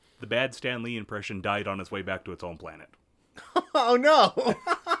the bad Stan Lee impression died on its way back to its own planet. Oh, no.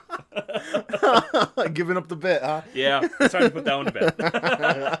 Giving up the bit, huh? Yeah, it's time to put that one to bed. I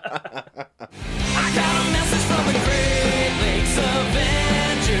got a message from the Great Lakes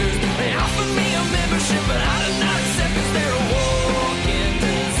Avengers. They offered me a membership, but I did not accept because they're a walking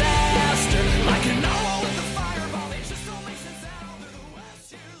disaster. Like an owl with a fireball, they just don't make sense out of the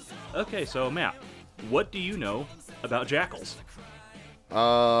West. Okay, so Matt, what do you know about jackals?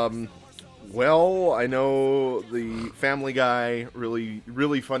 Well, I know the Family Guy really,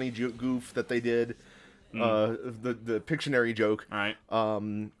 really funny goof that they did. The Pictionary joke. All right.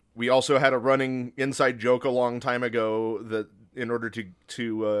 We also had a running inside joke a long time ago that in order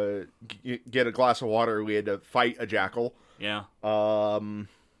to get a glass of water, we had to fight a jackal. Yeah. I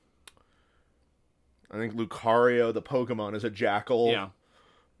think Lucario, the Pokemon, is a jackal.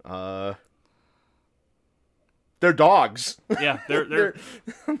 Yeah. They're dogs. Yeah, they're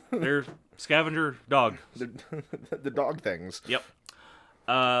scavenger dog. The dog things. Yep.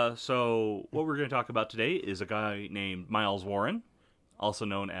 So what we're going to talk about today is a guy named Miles Warren, also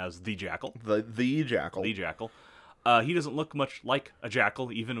known as the Jackal. The Jackal. The Jackal. He doesn't look much like a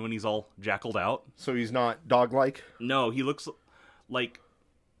jackal, even when he's all jackaled out. So he's not dog-like? No, he looks like,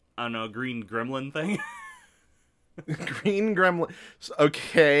 I don't know, a green gremlin thing. Green gremlin.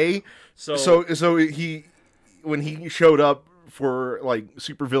 Okay. So he, when he showed up for, like,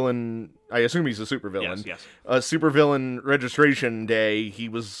 supervillain, I assume he's a supervillain. Yes. Supervillain registration day, he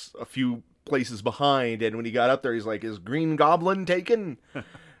was a few places behind, and when he got up there, he's like, is Green Goblin taken?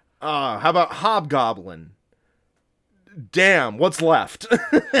 How about Hobgoblin? Damn, what's left?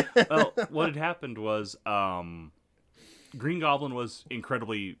 Well, what had happened was Green Goblin was an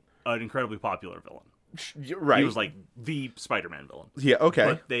incredibly popular villain. Right. He was like the Spider-Man villain. Yeah, okay.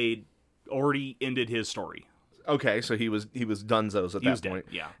 But they already ended his story. Okay, so he was dunzos at that point.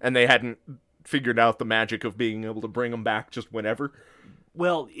 Dead, yeah. And they hadn't figured out the magic of being able to bring him back just whenever.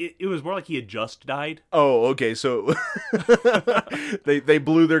 Well, it was more like he had just died. Oh, okay, so they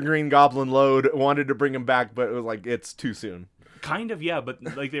blew their Green Goblin load, wanted to bring him back, but it was like, it's too soon. Kind of, yeah, but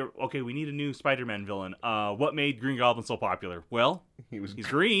like they were, okay, we need a new Spider-Man villain. What made Green Goblin so popular? Well, he's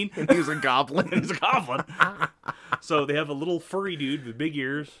green. And he's a goblin. And he's a goblin. So they have a little furry dude with big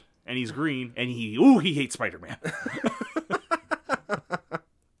ears, and he's green, and he hates Spider-Man.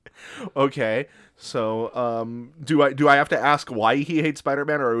 Okay, so do I have to ask why he hates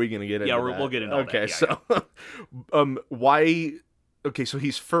Spider-Man, or are we going to get into that? We'll get into okay, that. Yeah, so why? Okay, so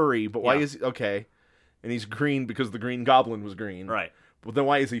he's furry, but why Yeah. is okay? And he's green because the Green Goblin was green, Right. Well, then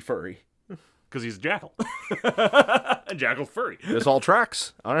why is he furry? Because he's a jackal. And jackal's furry. This all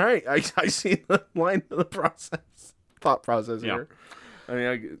tracks. All right, I see the line of the thought process Yeah. here. I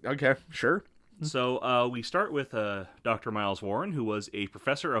mean, okay, sure. So we start with Dr. Miles Warren, who was a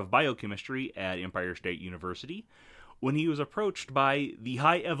professor of biochemistry at Empire State University, when he was approached by the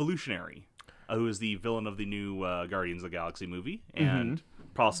High Evolutionary, who is the villain of the new Guardians of the Galaxy movie, and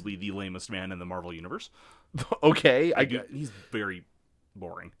possibly the lamest man in the Marvel Universe. Okay, He's very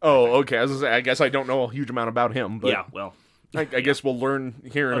boring. Oh, okay. I was gonna say, I guess I don't know a huge amount about him, but Yeah, well, I guess we'll learn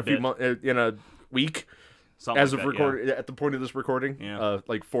here in a few bit. months, in a week, something as like of that, record at the point of this recording. Yeah.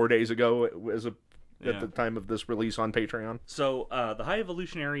 Like 4 days ago, at Yeah. the time of this release on Patreon. So the High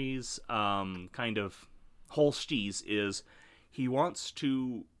Evolutionary's kind of whole steez is he wants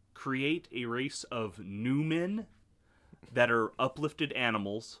to create a race of new men that are uplifted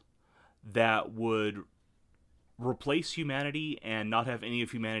animals that would replace humanity and not have any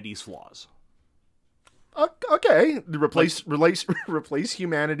of humanity's flaws. Okay, replace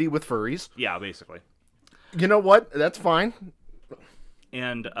humanity with furries. Yeah, basically. You know what? That's fine.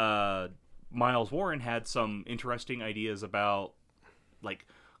 And Miles Warren had some interesting ideas about like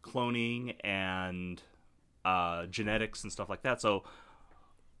cloning and genetics and stuff like that. So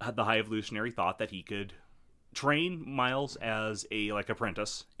the High Evolutionary thought that he could train Miles as a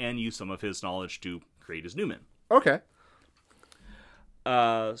apprentice and use some of his knowledge to create his new men. Okay.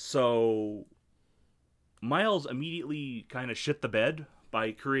 So Miles immediately kind of shit the bed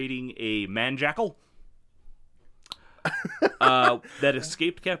by creating a man-jackal that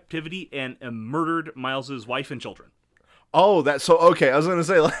escaped captivity and murdered Miles's wife and children. Oh, that's so okay. I was gonna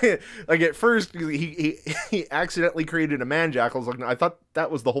say like at first he accidentally created a man jackal. I was like, I thought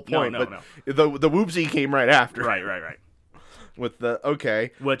that was the whole point. No. The whoopsie came right after. Right. With the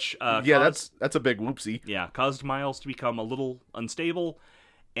okay, Which that's a big whoopsie. Yeah, caused Miles to become a little unstable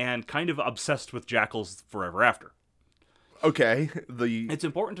and kind of obsessed with jackals forever after. Okay, It's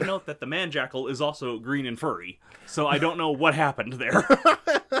important to note that the man jackal is also green and furry, so I don't know what happened there.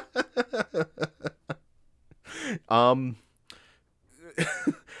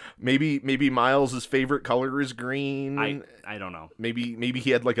 Maybe Miles' favorite color is green. I don't know. Maybe he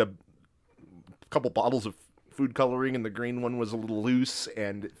had like a couple bottles of food coloring and the green one was a little loose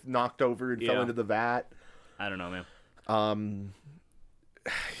and it knocked over and fell into the vat. I don't know, man.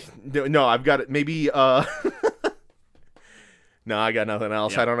 No, I've got it. Maybe no, I got nothing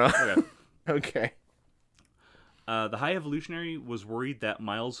else. Yeah. I don't know. Okay. Okay. The High Evolutionary was worried that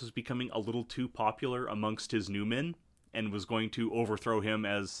Miles was becoming a little too popular amongst his new men and was going to overthrow him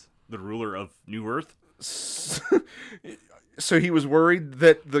as the ruler of New Earth. So he was worried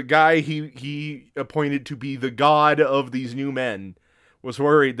that the guy he appointed to be the god of these new men was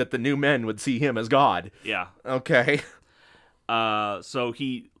worried that the new men would see him as god. Yeah. Okay. So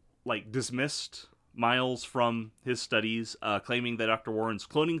he dismissed Miles from his studies, claiming that Dr. Warren's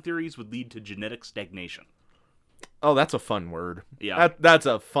cloning theories would lead to genetic stagnation. Oh, that's a fun word. Yeah. That's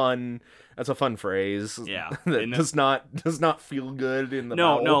a fun phrase. Yeah. That does not feel good in the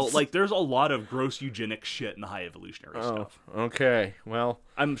No, bowels. there's a lot of gross eugenic shit in the High Evolutionary stuff. Okay. Well,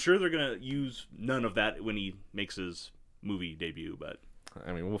 I'm sure they're going to use none of that when he makes his movie debut, but...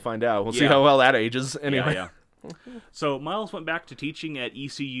 I mean, we'll find out. We'll see how well that ages. Anyway. Yeah. So Miles went back to teaching at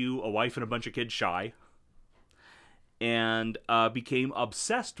ECU, a wife and a bunch of kids shy, and became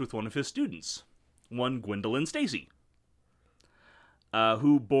obsessed with one of his students, one Gwendolyn Stacy,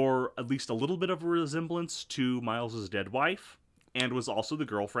 who bore at least a little bit of a resemblance to Miles's dead wife, and was also the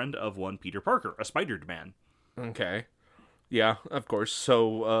girlfriend of one Peter Parker, a Spider-Man. Okay. Yeah, of course.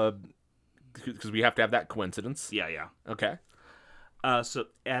 So, because we have to have that coincidence. Yeah. Okay. So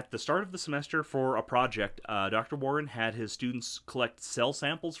at the start of the semester for a project, Dr. Warren had his students collect cell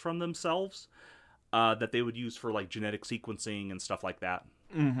samples from themselves that they would use for genetic sequencing and stuff like that.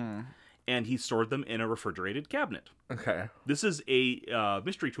 Mm-hmm. And he stored them in a refrigerated cabinet. Okay. This is a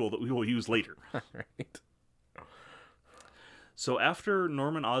mystery tool that we will use later. All right. So after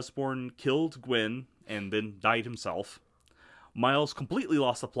Norman Osborn killed Gwen and then died himself, Miles completely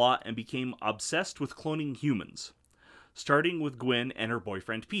lost the plot and became obsessed with cloning humans, starting with Gwen and her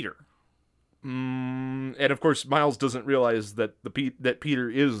boyfriend Peter. And of course, Miles doesn't realize that that Peter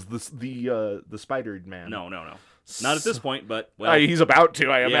is the Spider-Man. No. Not at this point, but well, he's about to,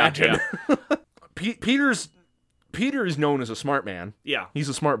 I imagine. Yeah. Peter is known as a smart man. Yeah. He's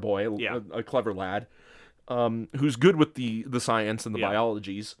a smart boy, a clever lad, who's good with the science and the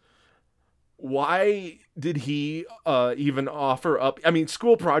biologies. Why did he even offer up... I mean,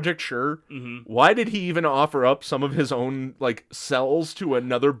 school project, sure. Mm-hmm. Why did he even offer up some of his own, cells to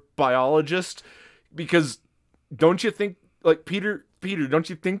another biologist? Because don't you think, Peter, don't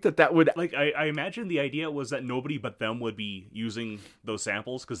you think that would... I imagine the idea was that nobody but them would be using those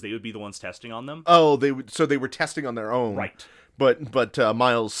samples because they would be the ones testing on them. Oh, they were testing on their own. Right. But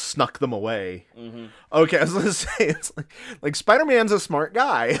Miles snuck them away. Mm-hmm. Okay, I was gonna say, it's like Spider-Man's a smart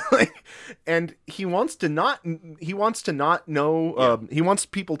guy, and he wants to not know. He wants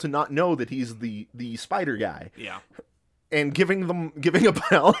people to not know that he's the Spider guy. Yeah. And giving a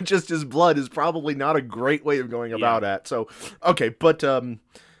biologist his blood is probably not a great way of going about it. So, okay, but all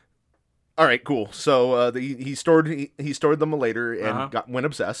right, cool. So he stored them later and went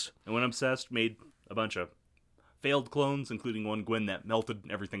obsessed. And went obsessed, made a bunch of failed clones, including one Gwen that melted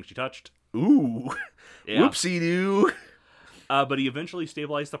everything she touched. Ooh, whoopsie-doo. But he eventually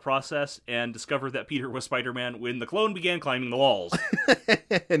stabilized the process and discovered that Peter was Spider-Man when the clone began climbing the walls.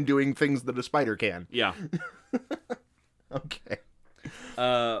 And doing things that a spider can. Yeah. Okay.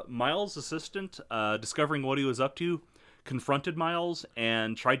 Miles' assistant, discovering what he was up to, confronted Miles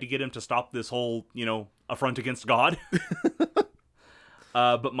and tried to get him to stop this whole, affront against God.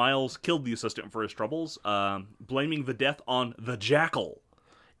 But Miles killed the assistant for his troubles, blaming the death on the Jackal,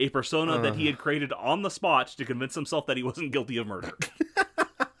 a persona that he had created on the spot to convince himself that he wasn't guilty of murder.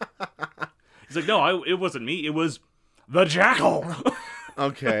 He's like, no, it wasn't me. It was the Jackal.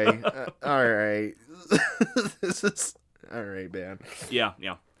 Okay. All right. This is... All right, man. Yeah.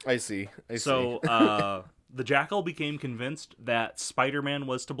 I see. So, the Jackal became convinced that Spider-Man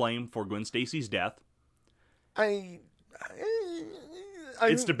was to blame for Gwen Stacy's death.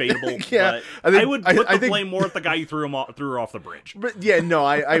 It's debatable. Yeah, but I would put the blame more at the guy who threw her off the bridge. But yeah, no,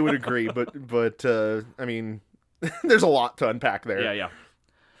 I would agree. But I mean, there's a lot to unpack there. Yeah.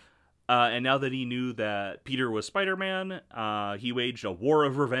 And now that he knew that Peter was Spider-Man, he waged a war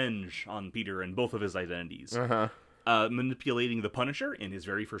of revenge on Peter and both of his identities. Manipulating the Punisher in his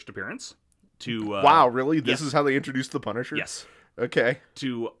very first appearance. Wow, really? This is how they introduced the Punisher? Yes. Okay.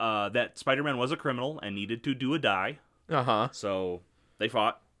 That Spider-Man was a criminal and needed to do a die. So they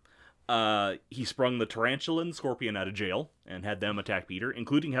fought. He sprung the Tarantula and Scorpion out of jail and had them attack Peter,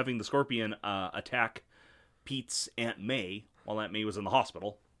 including having the Scorpion attack Pete's Aunt May while Aunt May was in the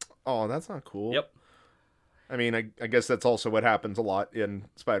hospital. Oh, that's not cool. Yep. I mean, I guess that's also what happens a lot in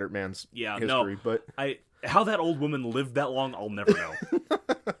Spider-Man's history. But how that old woman lived that long, I'll never know.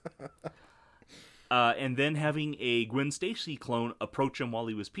 And then having a Gwen Stacy clone approach him while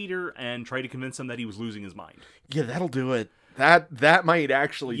he was Peter and try to convince him that he was losing his mind. Yeah, that'll do it. That might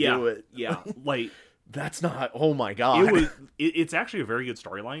actually do it. Yeah, like that's not. Oh my god! It's actually a very good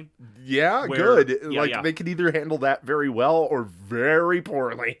storyline. Yeah, good. They could either handle that very well or very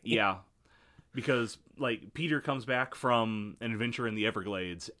poorly. Yeah, because like Peter comes back from an adventure in the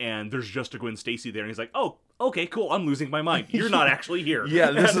Everglades, and there's just a Gwen Stacy there, and he's like, "Oh, okay, cool. I'm losing my mind. You're not actually here."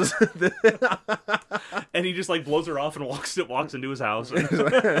 Yeah, this is. And he just like blows her off and walks into his house.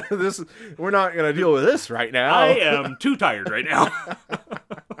 We're not gonna deal with this right now. I am too tired right now.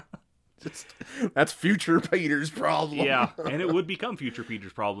 That's future Peter's problem. Yeah, and it would become future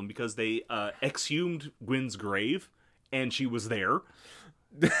Peter's problem because they exhumed Gwen's grave, and she was there.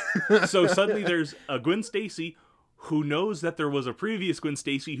 So suddenly there's a Gwen Stacy who knows that there was a previous Gwen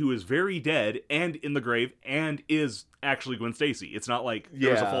Stacy who is very dead and in the grave and is actually Gwen Stacy. It's not like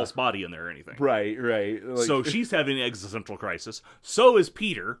there's a false body in there or anything. Right. Like... So she's having an existential crisis. So is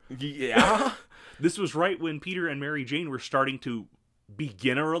Peter. Yeah. This was right when Peter and Mary Jane were starting to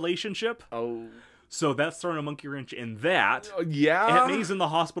begin a relationship. Oh. So that's thrown a monkey wrench in that. Yeah. Aunt May's in the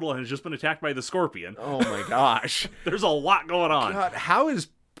hospital and has just been attacked by the scorpion. Oh my gosh. There's a lot going on. God, how is...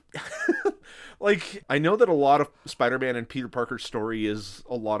 like, I know that a lot of Spider-Man and Peter Parker's story is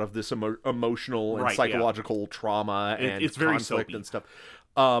a lot of this emotional and psychological trauma and it's very conflict soapy. and stuff.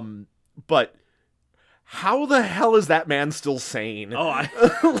 But how the hell is that man still sane? Oh,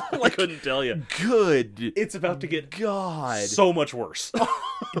 I couldn't tell you. Good. It's about to get God so much worse.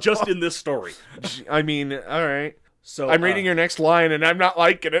 Just in this story. I mean, all right. So I'm reading your next line and I'm not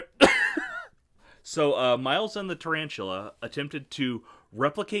liking it. So Miles and the Tarantula attempted to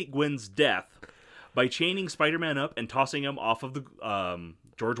replicate Gwen's death by chaining Spider-Man up and tossing him off of the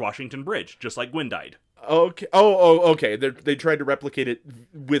George Washington Bridge, just like Gwen died. Okay. Okay. They tried to replicate it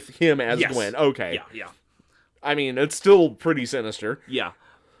with him as Gwen. Okay. Yeah. I mean, it's still pretty sinister. Yeah.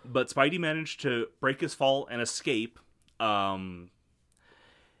 But Spidey managed to break his fall and escape, unknown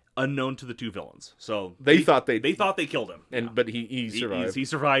to the two villains. So they thought they killed him. But he survived. He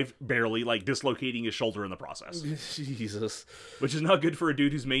survived barely, like dislocating his shoulder in the process. Jesus. Which is not good for a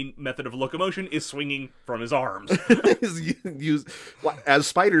dude whose main method of locomotion is swinging from his arms. As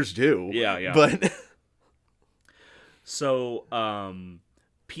spiders do. Yeah. But so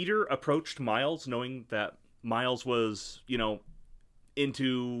Peter approached Miles knowing that Miles was,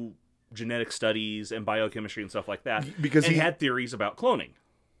 into genetic studies and biochemistry and stuff like that. Because he had theories about cloning.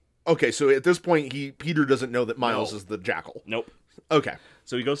 Okay, so at this point, Peter doesn't know that Miles is the Jackal. Nope. Okay.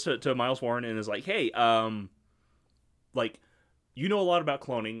 So he goes to Miles Warren and is like, hey, you know a lot about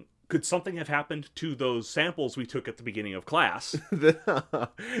cloning. Could something have happened to those samples we took at the beginning of class?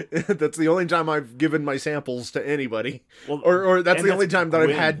 That's the only time I've given my samples to anybody. Well, or that's the only time that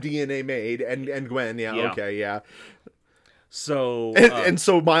Gwen. I've had DNA made, and Gwen, yeah, okay, yeah. So... and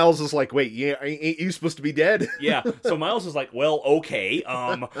so Miles is like, wait, ain't you supposed to be dead? Yeah, so Miles is like, well, okay,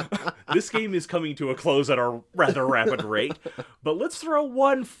 this game is coming to a close at a rather rapid rate, but let's throw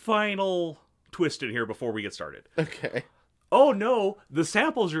one final twist in here before we get started. Okay. Oh no, the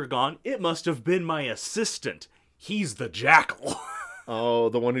samples are gone. It must have been my assistant. He's the Jackal. Oh,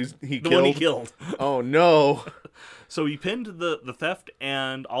 the one he killed. Oh no. So he pinned the theft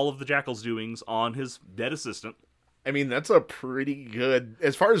and all of the Jackal's doings on his dead assistant. I mean, that's a pretty good,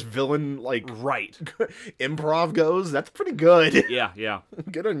 as far as villain, right. improv goes, that's pretty good. Yeah.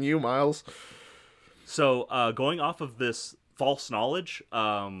 Good on you, Miles. So, going off of this false knowledge,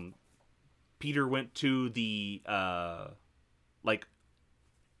 Peter went to the,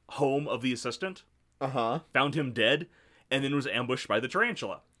 home of the assistant. Uh-huh. Found him dead, and then was ambushed by the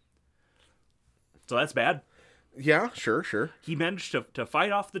tarantula. So that's bad. Yeah, sure. He managed to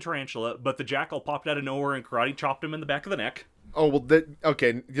fight off the tarantula, but the Jackal popped out of nowhere and karate chopped him in the back of the neck. Oh, well,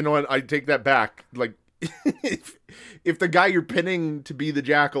 okay, you know what? I take that back. Like, if the guy you're pinning to be the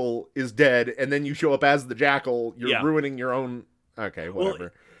Jackal is dead, and then you show up as the Jackal, you're ruining your own... Okay, whatever. Well,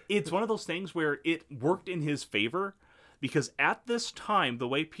 it's one of those things where it worked in his favor, because at this time, the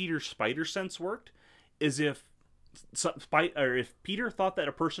way Peter's spider sense worked is if Peter thought that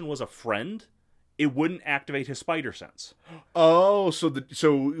a person was a friend... it wouldn't activate his spider sense. Oh, so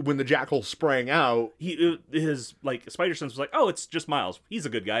when the Jackal sprang out, his spider sense was like, oh, it's just Miles. He's a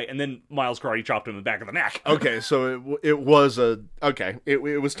good guy. And then Miles karate chopped him in the back of the neck. Okay, so it was it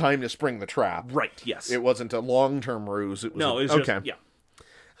was time to spring the trap. Right. Yes. It wasn't a long-term ruse. It was okay. Just, yeah.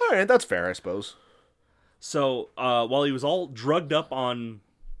 All right, that's fair, I suppose. So while he was all drugged up on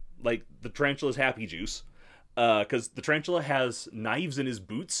like the tarantula's happy juice, because the tarantula has knives in his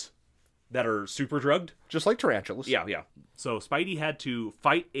boots that are super drugged. Just like tarantulas. Yeah, yeah. So Spidey had to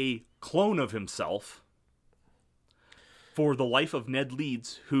fight a clone of himself for the life of Ned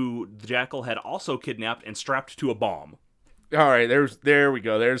Leeds, who the Jackal had also kidnapped and strapped to a bomb. All right, there we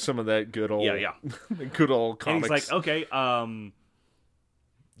go. There's some of that good old, Yeah. the good old comics. And he's like, okay,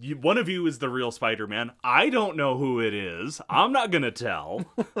 one of you is the real Spider-Man. I don't know who it is. I'm not gonna tell.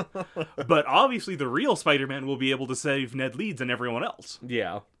 But obviously, the real Spider-Man will be able to save Ned Leeds and everyone else.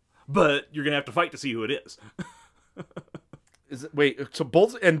 Yeah. But you're gonna have to fight to see who it is. Is it, wait, so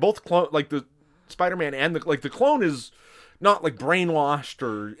both clone, like the Spider-Man and the clone is not like brainwashed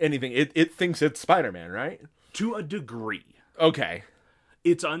or anything. It thinks it's Spider-Man, right? To a degree. Okay.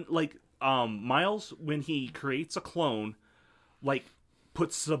 It's Miles, when he creates a clone, like,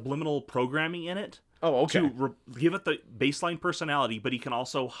 puts subliminal programming in it. Oh, okay. To give it the baseline personality, but he can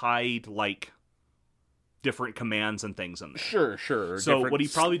also hide, like, different commands and things in there. Sure. So Different, what he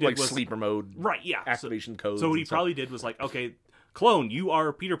probably did like was... sleeper mode. Right, yeah. Activation codes. So what he probably did was like, okay, clone, you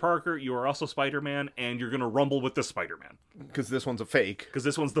are Peter Parker, you are also Spider-Man, and you're going to rumble with this Spider-Man. Because this one's a fake. Because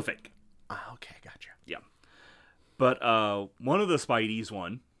this one's the fake. Okay, gotcha. Yeah. But one of the Spideys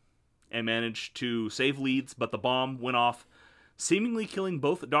won and managed to save Leeds, but the bomb went off, seemingly killing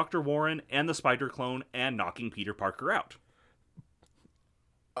both Dr. Warren and the Spider clone and knocking Peter Parker out.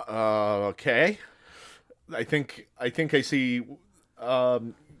 Okay. I think I see,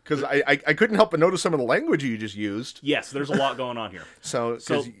 because I couldn't help but notice some of the language you just used. Yes, there's a lot going on here. So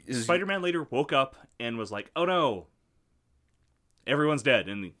Spider-Man later woke up and was like, "Oh no, everyone's dead,"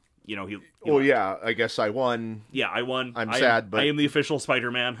 and he well, yeah, I guess I won. Yeah, I won. I'm sad, but I am the official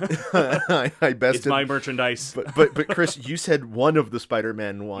Spider-Man. I bested. It's my merchandise. But Chris, you said one of the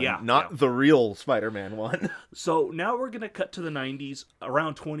Spider-Man won, not yeah. the real Spider-Man one. So now we're gonna cut to the 90s,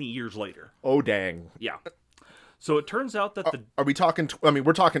 around 20 years later. Oh dang! Yeah. So it turns out that are we talking?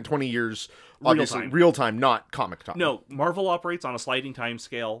 We're talking 20 years, obviously real time, not comic time. No, Marvel operates on a sliding time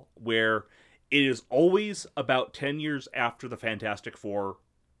scale where it is always about 10 years after the Fantastic Four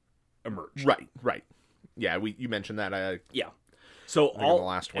emerged. Right. Yeah, you mentioned that. Yeah. So the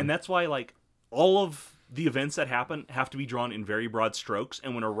last one. And that's why all of the events that happen have to be drawn in very broad strokes.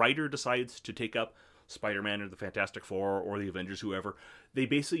 And when a writer decides to take up Spider-Man or the Fantastic Four or the Avengers, whoever, they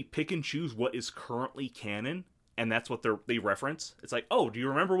basically pick and choose what is currently canon. And that's what they reference. It's like, oh, do you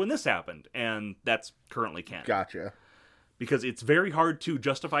remember when this happened? And that's currently canon. Gotcha. Because it's very hard to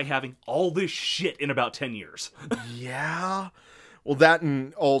justify having all this shit in about 10 years. Yeah. Well, that,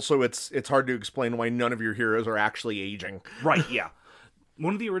 and also it's hard to explain why none of your heroes are actually aging. Right, yeah.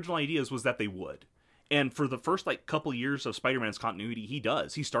 One of the original ideas was that they would. And for the first, couple years of Spider-Man's continuity, he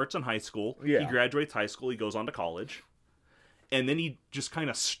does. He starts in high school. Yeah. He graduates high school. He goes on to college. And then he just kind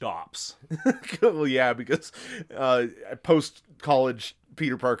of stops. Well, yeah, because post-college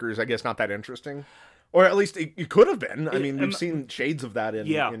Peter Parker is, I guess, not that interesting. Or at least it could have been. I mean, we've seen shades of that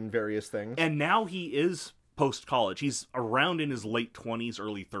in various things. And now he is post-college. He's around in his late 20s,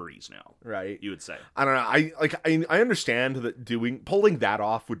 early 30s now. Right. You would say. I don't know. I understand that pulling that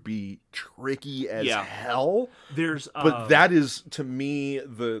off would be tricky as hell. But that is, to me,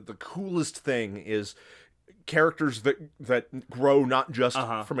 the coolest thing is characters that grow not just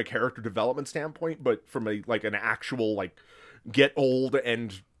from a character development standpoint, but from an actual get old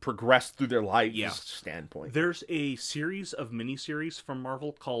and progress through their lives standpoint. There's a series of miniseries from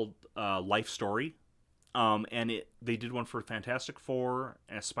Marvel called Life Story, and they did one for Fantastic Four,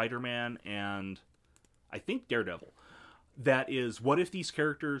 and Spider-Man, and I think Daredevil. That is, what if these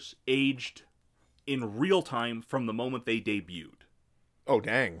characters aged in real time from the moment they debuted? Oh,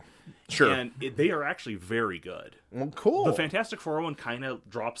 dang. Sure. And they are actually very good. Well, cool. The Fantastic Four one kind of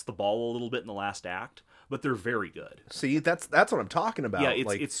drops the ball a little bit in the last act, but they're very good. See, that's what I'm talking about.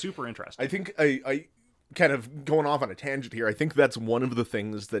 Yeah, it's super interesting. I think I kind of going off on a tangent here. I think that's one of the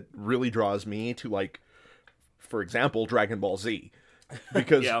things that really draws me to, for example, Dragon Ball Z.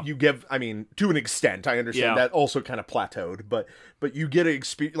 Because you give, to an extent, I understand that also kind of plateaued, but you get to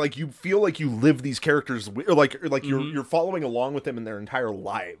experience, you feel like you live these characters, or you're following along with them in their entire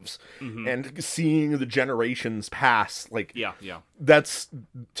lives, and seeing the generations pass, that's,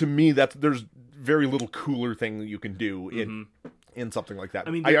 to me, there's very little cooler thing that you can do in something like that.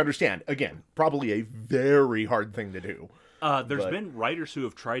 I understand, again, probably a very hard thing to do. There's been writers who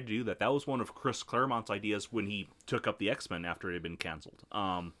have tried to do that. That was one of Chris Claremont's ideas when he took up the X-Men after it had been canceled.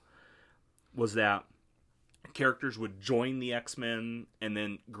 Was that characters would join the X-Men and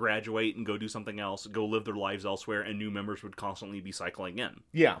then graduate and go do something else, go live their lives elsewhere, and new members would constantly be cycling in.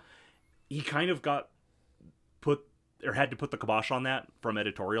 Yeah. He kind of got put or had to put the kibosh on that from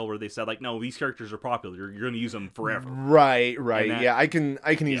editorial, where they said like, no, these characters are popular. You're going to use them forever. Right. That- Yeah, I can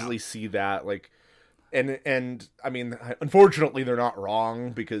easily see that. Like, and I mean, unfortunately, they're not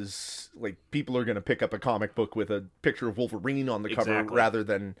wrong, because like people are going to pick up a comic book with a picture of Wolverine on the cover Exactly. rather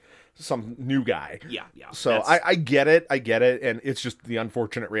than some new guy. Yeah. So I get it, and it's just the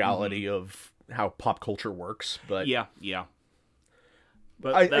unfortunate reality of how pop culture works. But yeah.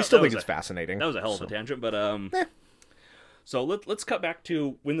 But I still think it's fascinating. That was a hell of a tangent, but So let's cut back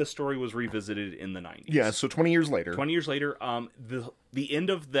to when the story was revisited in the 90s. Yeah, so 20 years later. 20 years later, the end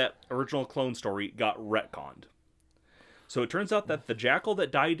of that original clone story got retconned. So it turns out that the jackal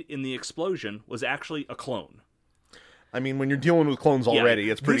that died in the explosion was actually a clone. I mean, when you're dealing with clones already,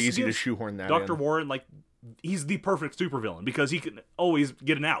 it's pretty This easy to gives shoehorn that Dr. in. Warren, like, he's the perfect supervillain because he can always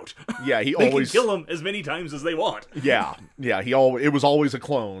get an out. Yeah, he they always can kill him as many times as they want. Yeah, it was always a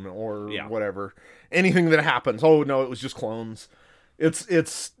clone or whatever. Anything that happens, oh no, it was just clones.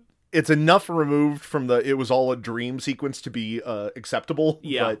 It's enough removed from the it was all a dream sequence to be acceptable.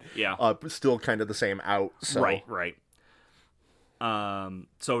 Yeah, but still kind of the same out. So. Right.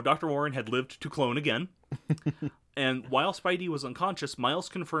 So Dr. Warren had lived to clone again. And while Spidey was unconscious, Miles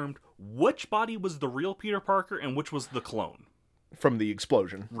confirmed which body was the real Peter Parker and which was the clone. From the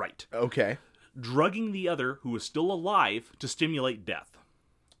explosion. Right. Okay. Drugging the other, who was still alive, to stimulate death.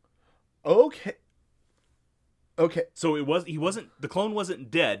 Okay. So the clone wasn't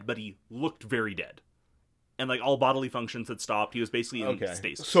dead, but he looked very dead. And like all bodily functions had stopped. He was basically in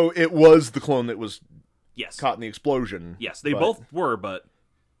stasis. So it was the clone that was caught in the explosion. Yes, they both were, but...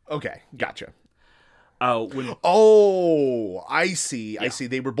 Okay, gotcha. I see. I see.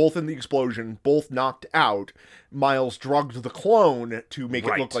 They were both in the explosion, both knocked out. Miles drugged the clone to make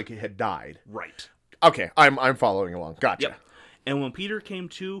it look like he had died. Right. Okay, I'm following along. Gotcha. Yep. And when Peter came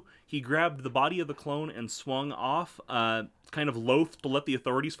to, he grabbed the body of the clone and swung off, kind of loath to let the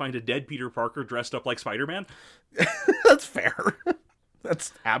authorities find a dead Peter Parker dressed up like Spider-Man. That's fair.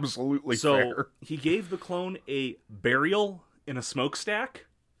 That's absolutely fair. So he gave the clone a burial in a smokestack.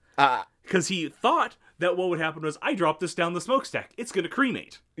 Because he thought that what would happen was, I drop this down the smokestack, it's going to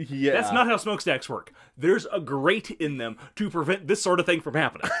cremate. Yeah. That's not how smokestacks work. There's a grate in them to prevent this sort of thing from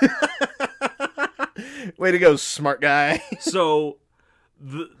happening. Way to go, smart guy. So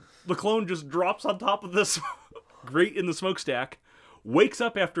the clone just drops on top of this grate in the smokestack, wakes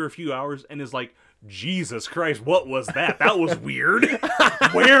up after a few hours, and is like, Jesus Christ, what was that? That was weird.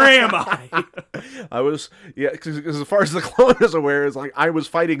 Where am I? Because as far as the clone is aware, it's like I was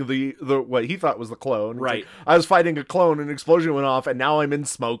fighting the what he thought was the clone. Right. Like, I was fighting a clone, an explosion went off, and now I'm in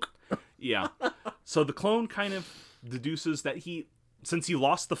smoke. Yeah. So the clone kind of deduces that since he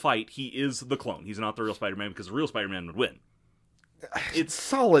lost the fight, he is the clone. He's not the real Spider-Man, because the real Spider-Man would win. It's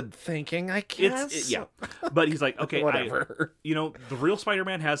solid thinking, I guess. But he's like, okay, whatever. The real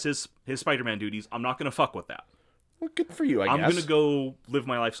Spider-Man has his Spider-Man duties. I'm not going to fuck with that. Well, good for you, I guess. I'm going to go live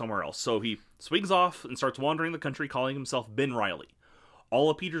my life somewhere else. So he swings off and starts wandering the country, calling himself Ben Reilly. All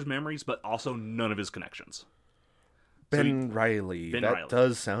of Peter's memories, but also none of his connections. Ben Reilly. That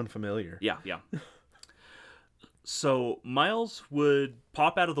does sound familiar. Yeah. So Miles would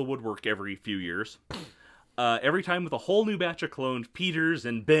pop out of the woodwork every few years. Every time with a whole new batch of cloned Peters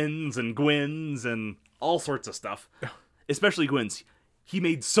and Bens and Gwens and all sorts of stuff. Especially Gwens. He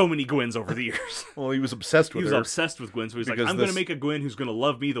made so many Gwens over the years. Well, he was obsessed with her. He was obsessed with Gwen, so he's like, I'm going to make a Gwen who's going to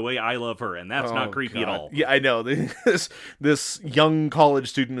love me the way I love her, and that's not creepy at all. Yeah, I know. This young college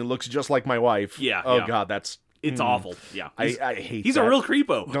student who looks just like my wife. Yeah. Oh, God, that's... It's awful. Yeah. I hate He's that. a real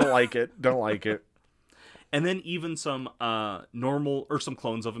creepo. Don't like it. And then even some some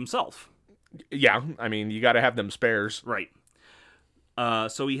clones of himself. Yeah, I mean, you got to have them spares. Right.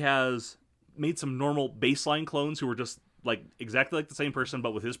 So he has made some normal baseline clones who were just like exactly like the same person,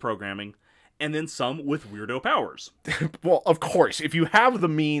 but with his programming, and then some with weirdo powers. Well, of course, if you have the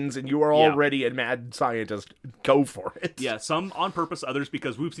means and you are already a mad scientist, go for it. Yeah, some on purpose, others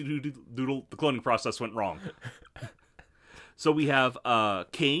because whoopsie-doodle, the cloning process went wrong. So we have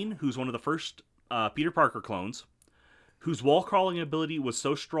Kane, who's one of the first Peter Parker clones, whose wall-crawling ability was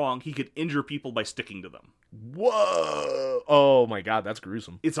so strong he could injure people by sticking to them. Whoa! Oh my God, that's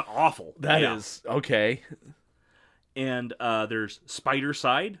gruesome. It's awful. That is okay. And there's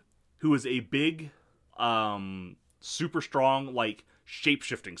Spider-Side, who is a big, super strong, like,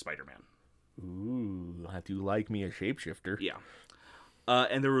 shape-shifting Spider-Man. Ooh, I do like me a shapeshifter. Yeah.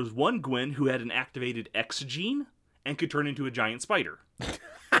 And there was one Gwen who had an activated X gene and could turn into a giant spider.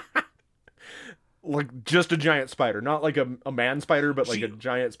 Like, just a giant spider. Not like a man spider, but like a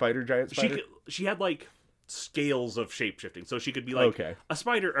giant spider. She had, like, scales of shapeshifting. So she could be like a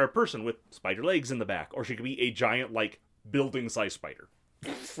spider or a person with spider legs in the back, or she could be a giant like building-sized spider.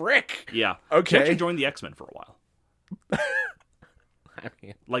 Frick. Yeah. Okay. She actually joined the X-Men for a while. I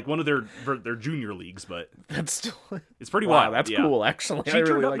mean, Like one of their junior leagues, but that's still it's pretty wow. wild. That's cool, actually. She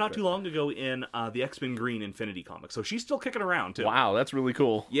turned up not too long ago in the X-Men Green Infinity comic, so she's still kicking around too. Wow, that's really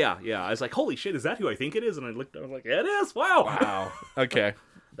cool. Yeah. I was like, holy shit, is that who I think it is? And I looked, I was like, it is. Wow. Wow. Okay.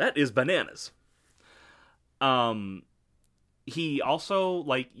 That is bananas. He also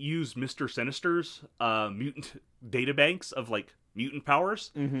like used Mr. Sinister's mutant databanks of like mutant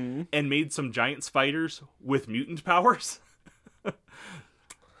powers and made some giant spiders with mutant powers.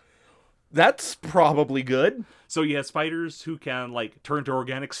 That's probably good. So you have spiders who can like turn to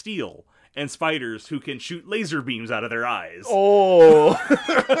organic steel, and spiders who can shoot laser beams out of their eyes. Oh.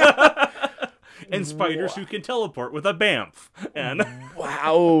 And spiders who can teleport with a bamf. And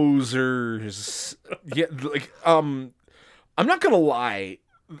wowzers. Yeah, like I'm not gonna lie.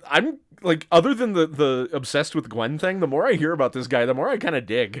 I'm like, other than the obsessed with Gwen thing, the more I hear about this guy, the more I kind of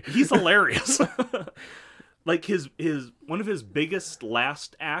dig. he's hilarious. Like his one of his biggest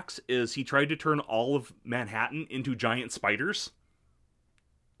last acts is he tried to turn all of Manhattan into giant spiders.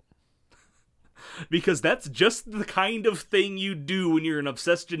 Because that's just the kind of thing you do when you're an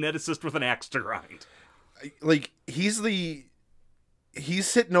obsessed geneticist with an axe to grind. Like he's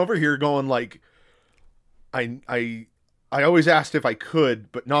sitting over here going like, I always asked if I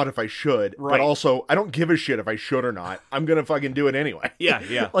could, but not if I should. Right. But also, I don't give a shit if I should or not. I'm gonna fucking do it anyway.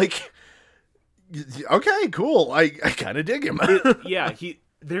 Yeah. Like, okay, cool. I kind of dig him. He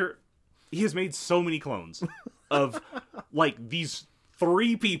has made so many clones of like these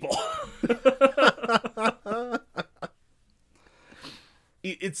 3 people.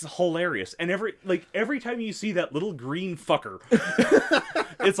 It's hilarious, and every time you see that little green fucker,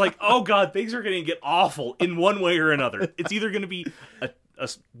 it's like, oh god, things are gonna get awful in one way or another. It's either gonna be a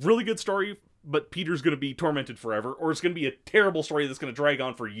really good story, but Peter's gonna be tormented forever, or it's gonna be a terrible story that's gonna drag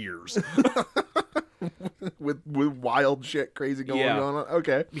on for years. with wild shit crazy going on.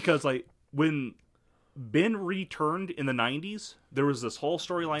 Okay. Because like when Ben returned in the 90s, there was this whole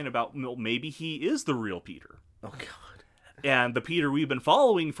storyline about maybe he is the real Peter. Oh god. And the Peter we've been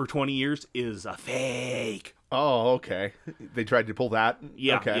following for 20 years is a fake. Oh, okay. They tried to pull that?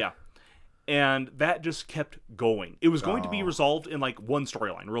 Yeah, okay. yeah. And that just kept going. It was going to be resolved in like one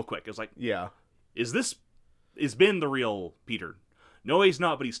storyline real quick. It was like, yeah. Is Ben the real Peter? No, he's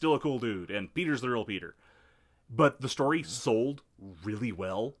not, but he's still a cool dude. And Peter's the real Peter. But the story sold really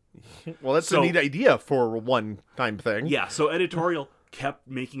well. Well, that's a neat idea for a one-time thing. Yeah, so editorial kept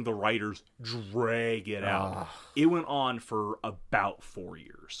making the writers drag it out. It went on for about 4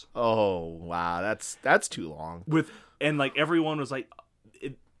 years. Oh, wow. That's too long. And like everyone was like,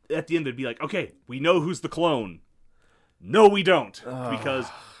 at the end they'd be like, okay, we know who's the clone. No, we don't. Because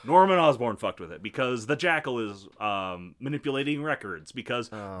Norman Osborn fucked with it. Because the Jackal is manipulating records. Because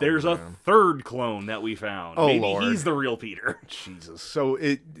there's a third clone that we found. Oh, Maybe Lord. he's the real Peter. Jesus. So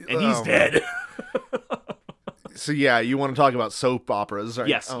and he's dead. So yeah, you want to talk about soap operas, right?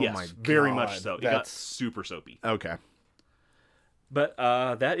 Yes, oh, yes. my Very God. much so. It got super soapy. Okay. But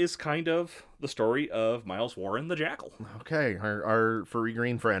that is kind of the story of Miles Warren, the Jackal. Okay, our furry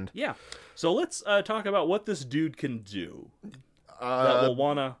green friend. Yeah. So let's talk about what this dude can do that we'll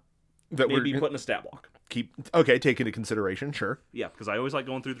want to maybe put in a stat block. Take into consideration, sure. Yeah, because I always like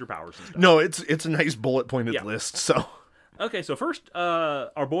going through their powers and stuff. No, it's a nice bullet-pointed list, so... Okay, so first,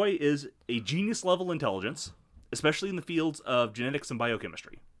 our boy is a genius-level intelligence, especially in the fields of genetics and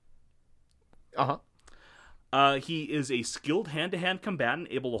biochemistry. He is a skilled hand-to-hand combatant,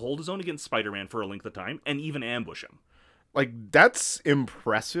 able to hold his own against Spider-Man for a length of time, and even ambush him. Like, that's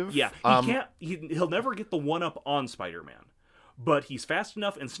impressive. Yeah, he'll never get the one-up on Spider-Man, but he's fast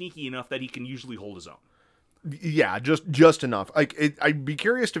enough and sneaky enough that he can usually hold his own. Yeah, just enough. Like, I'd be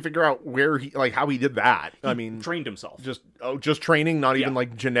curious to figure out how he did that. I mean, trained himself. Just training, not even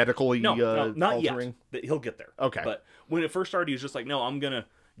like genetically not altering. Yet. He'll get there. Okay, but when it first started, he was just like, "No, I'm gonna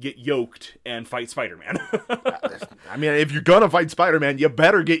get yoked and fight Spider-Man." I mean, if you're gonna fight Spider-Man, you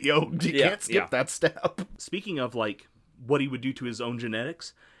better get yoked. You can't skip that step. Speaking of like what he would do to his own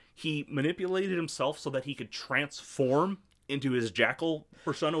genetics, he manipulated himself so that he could transform into his Jackal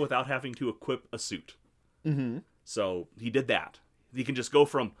persona without having to equip a suit. Mm-hmm. So he did that. He can just go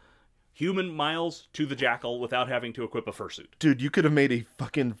from human Miles to the Jackal without having to equip a fursuit. Dude, you could have made a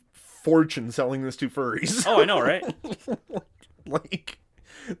fucking fortune selling this to furries. Oh, I know, right? Like,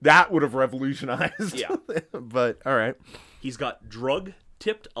 that would have revolutionized. Yeah. But, all right. He's got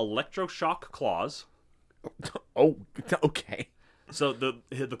drug-tipped electroshock claws. Oh, okay. So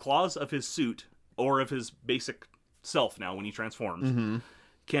the claws of his suit or of his basic self now when he transforms,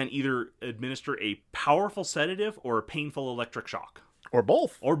 can either administer a powerful sedative or a painful electric shock. Or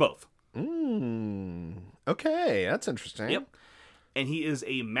both. Or both. Okay, that's interesting. Yep. And he is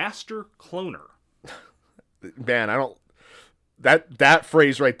a master cloner. Man, I don't... That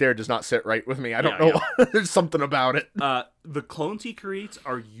phrase right there does not sit right with me. I don't know. Yeah. There's something about it. The clones he creates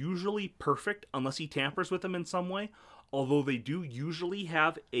are usually perfect unless he tampers with them in some way, although they do usually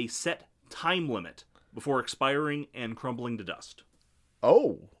have a set time limit before expiring and crumbling to dust.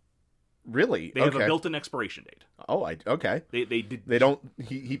 Oh, really? They have a built-in expiration date. Oh, okay. They don't.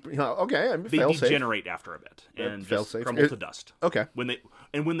 Okay. They degenerate after a bit and just crumble to dust. Okay.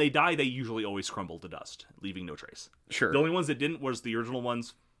 When they die, they usually always crumble to dust, leaving no trace. Sure. The only ones that didn't was the original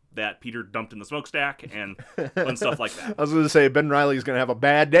ones that Peter dumped in the smokestack and fun stuff like that. I was going to say Ben Reilly's going to have a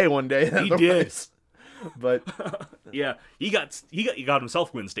bad day one day. He did. But yeah, he got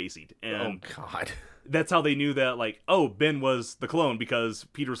himself Gwen Stacied, and oh god, that's how they knew that, like, oh, Ben was the clone, because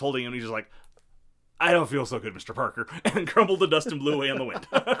Peter was holding him and he's just like, I don't feel so good, Mr. Parker, and crumbled to dust and blew away on the wind.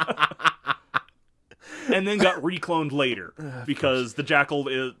 And then got recloned later because the Jackal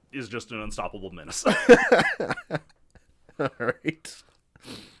is just an unstoppable menace. All right.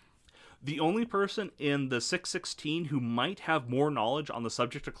 The only person in the 616 who might have more knowledge on the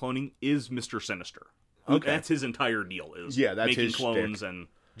subject of cloning is Mr. Sinister. Okay. That's his entire deal, is that's making his clones shtick. and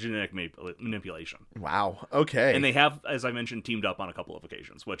genetic manipulation. Wow, okay. And they have, as I mentioned, teamed up on a couple of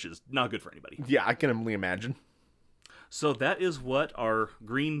occasions, which is not good for anybody. Yeah, I can only imagine. So that is what our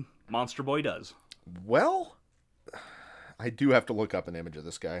green monster boy does. Well, I do have to look up an image of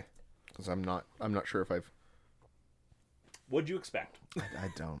this guy, because I'm not sure if I've... What'd you expect? I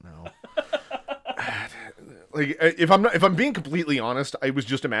don't know. Like, if I'm being completely honest, I was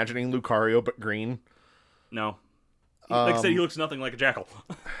just imagining Lucario but green. No. Like I said, he looks nothing like a jackal.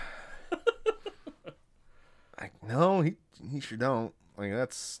 No, he sure don't. Like,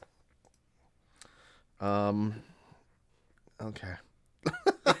 that's... Okay.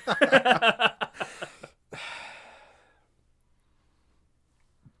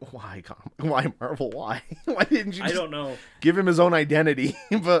 Why Marvel? Why didn't you? I don't know. Give him his own identity.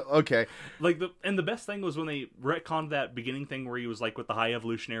 But okay. Like the best thing was when they retconned that beginning thing where he was like with the high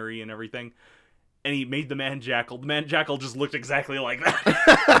evolutionary and everything, and he made the man jackal. The man jackal just looked exactly like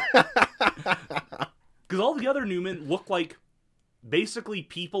that. Because all the other Newmen look like basically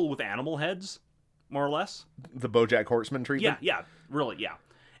people with animal heads, more or less. The BoJack Horseman treatment. Yeah, really, yeah.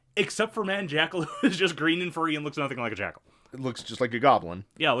 Except for man jackal, who is just green and furry and looks nothing like a jackal. It looks just like a goblin.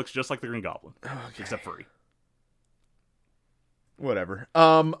 Yeah, it looks just like the Green Goblin, except furry. Whatever.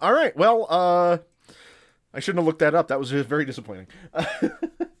 All right. Well, I shouldn't have looked that up. That was just very disappointing.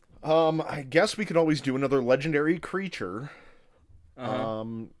 I guess we could always do another legendary creature,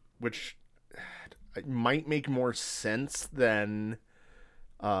 which might make more sense than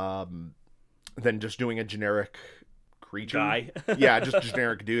just doing a generic creature. Guy. Yeah, just a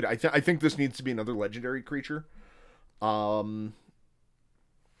generic dude. I think this needs to be another legendary creature.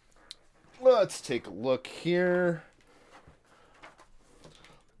 Let's take a look here.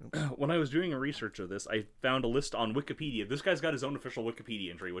 When I was doing a research of this, I found a list on Wikipedia. This guy's got his own official Wikipedia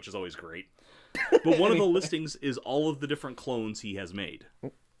entry, which is always great. But one of the listings is all of the different clones he has made.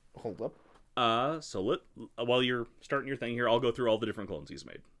 Hold up. While you're starting your thing here, I'll go through all the different clones he's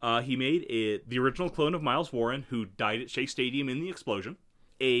made. He made the original clone of Miles Warren, who died at Shea Stadium in the explosion.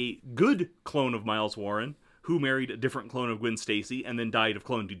 A good clone of Miles Warren, who married a different clone of Gwen Stacy and then died of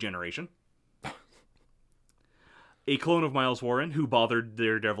clone degeneration. A clone of Miles Warren who bothered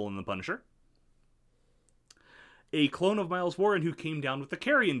Daredevil and the Punisher. A clone of Miles Warren who came down with the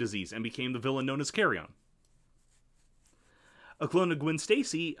carrion disease and became the villain known as Carrion. A clone of Gwen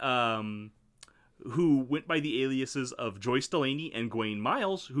Stacy, who went by the aliases of Joyce Delaney and Gwen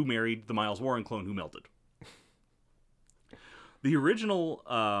Miles, who married the Miles Warren clone who melted. The original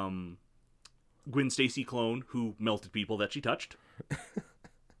Gwen Stacy clone who melted people that she touched.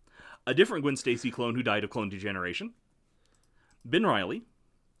 A different Gwen Stacy clone who died of clone degeneration. Ben Reilly.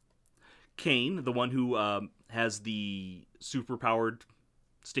 Kane, the one who has the superpowered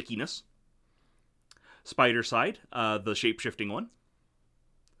stickiness. Spider-Side, the shape-shifting one.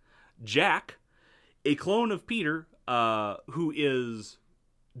 Jack, a clone of Peter, who is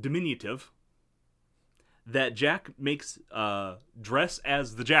diminutive, that Jack makes dress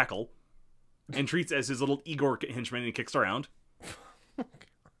as the Jackal and treats as his little Igor henchman and kicks around.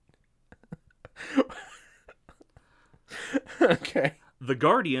 Okay. The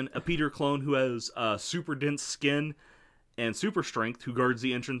Guardian, a Peter clone who has super dense skin and super strength, who guards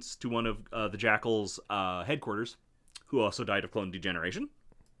the entrance to one of the Jackal's headquarters, who also died of clone degeneration.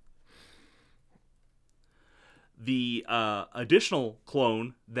 the additional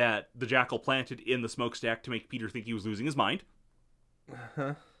clone that the Jackal planted in the smokestack to make Peter think he was losing his mind.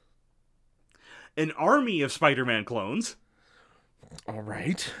 Uh-huh. An army of Spider-Man clones. All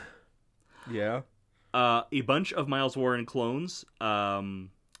right. Yeah. A bunch of Miles Warren clones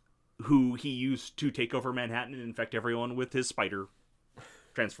who he used to take over Manhattan and infect everyone with his spider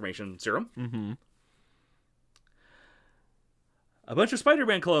transformation serum. Mm-hmm. A bunch of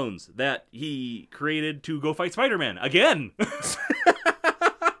Spider-Man clones that he created to go fight Spider-Man again.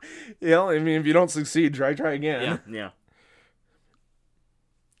 Yeah, I mean, if you don't succeed, try again. Yeah.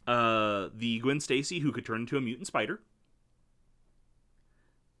 The Gwen Stacy who could turn into a mutant spider.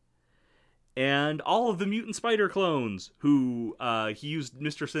 And all of the mutant spider clones who he used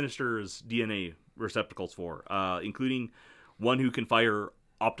Mr. Sinister's DNA receptacles for, including one who can fire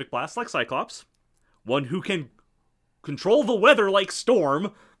optic blasts like Cyclops, one who can control the weather like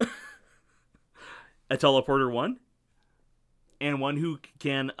Storm, a teleporter one, and one who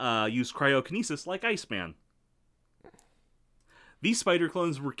can use cryokinesis like Iceman. These spider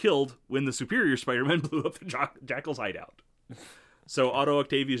clones were killed when the Superior Spider-Man blew up the Jackal's hideout. So Otto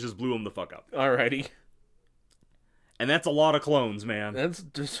Octavius just blew him the fuck up. Alrighty. And that's a lot of clones, man. That's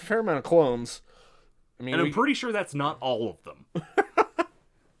just a fair amount of clones. I mean, And I'm pretty sure that's not all of them.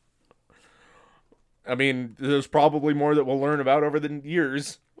 I mean, there's probably more that we'll learn about over the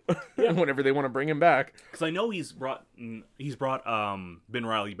years. Whenever they want to bring him back. Because I know he's brought Ben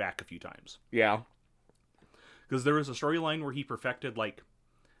Reilly back a few times. Yeah. Because there was a storyline where he perfected like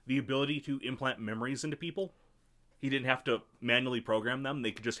the ability to implant memories into people. He didn't have to manually program them.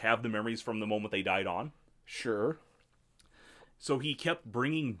 They could just have the memories from the moment they died on. Sure. So he kept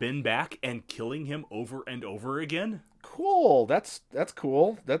bringing Ben back and killing him over and over again. Cool. That's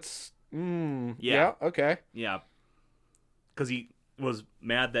cool. That's yeah. Okay. Yeah. Because he was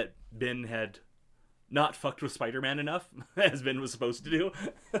mad that Ben had not fucked with Spider-Man enough, as Ben was supposed to do.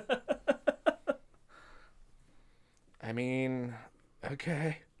 I mean,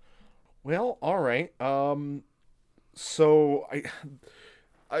 okay. Well, all right. So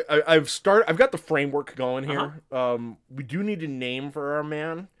I've got the framework going here. We do need a name for our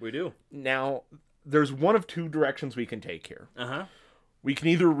man. We do. Now, there's one of two directions we can take here. Uh-huh. We can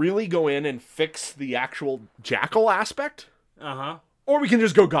either really go in and fix the actual Jackal aspect, Uh-huh. or we can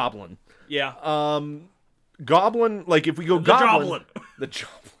just go Goblin. Yeah. Goblin, like if we go The Goblin, Joblin. the Joblin.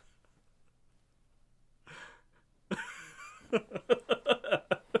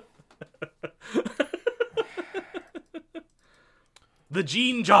 The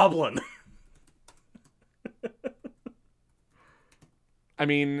Gene Joblin. I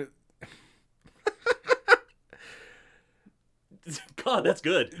mean, God, that's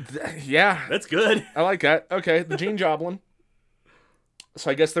good. yeah, That's good. I like that. Okay, the Gene Joblin. So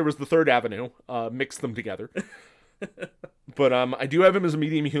I guess there was the third avenue. Mix them together. But I do have him as a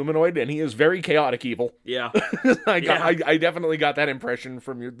medium humanoid, and he is very chaotic evil. Yeah. I definitely got that impression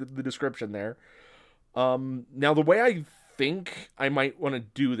from the description there. Now, the way I think I might want to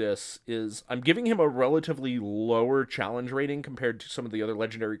do this is I'm giving him a relatively lower challenge rating compared to some of the other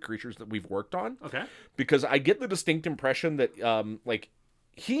legendary creatures that we've worked on. Okay. Because I get the distinct impression that, like,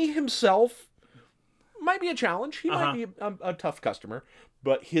 he himself might be a challenge. He might be a tough customer.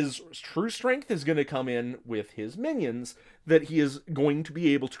 But his true strength is going to come in with his minions that he is going to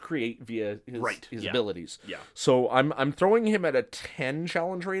be able to create via his abilities. Yeah. So I'm throwing him at a 10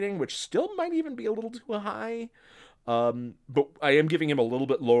 challenge rating, which still might even be a little too high. But I am giving him a little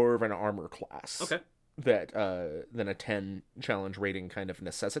bit lower of an armor class. Okay. That than a 10 challenge rating kind of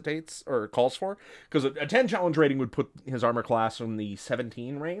necessitates or calls for. Because a 10 challenge rating would put his armor class in the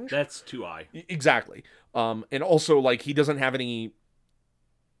 17 range. That's too high. Exactly. And also, like, he doesn't have any...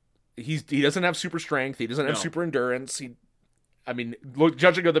 He doesn't have super strength. He doesn't have super endurance.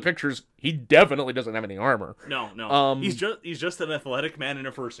 Judging of the pictures, he definitely doesn't have any armor. No. He's just an athletic man in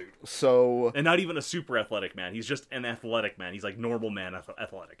a fursuit. So, and not even a super athletic man. He's just an athletic man. He's like normal man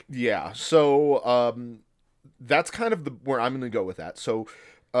athletic. Yeah. So, that's kind of where I'm going to go with that. So,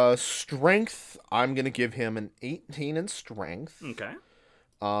 strength, I'm going to give him an 18 in strength. Okay.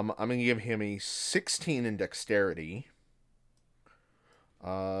 I'm going to give him a 16 in dexterity.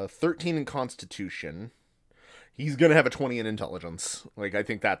 13 in constitution. He's gonna have a 20 in intelligence. Like, I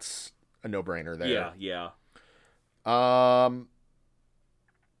think that's a no-brainer there. Yeah.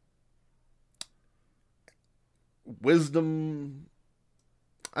 Wisdom.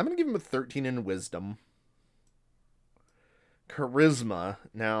 I'm gonna give him a 13 in wisdom. Charisma.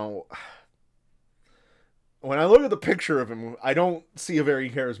 Now, when I look at the picture of him, I don't see a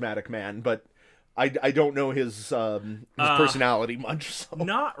very charismatic man, but I don't know his personality much. So.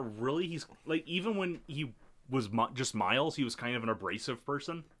 Not really. He's like, even when he was just Miles. He was kind of an abrasive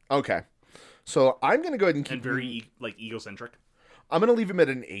person Okay. So I'm going to go ahead and keep and very egocentric. I'm going to leave him at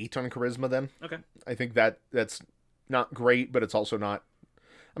an 8 on charisma then. Okay. I think that's not great, but it's also not...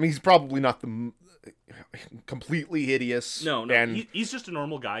 I mean, he's probably not the completely hideous. No. And, he's just a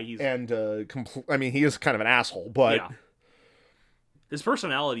normal guy. I mean, he is kind of an asshole, but... Yeah. His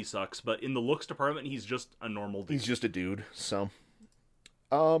personality sucks, but in the looks department, he's just a normal dude. He's just a dude, so...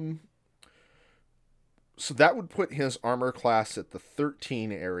 So that would put his armor class at the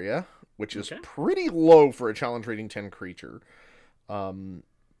 13 area, which is pretty low for a challenge rating 10 creature.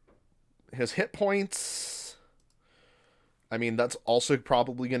 His hit points, I mean, that's also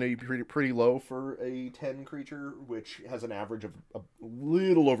probably going to be pretty low for a 10 creature, which has an average of a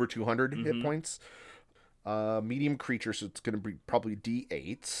little over 200 hit points. Medium creature, so it's going to be probably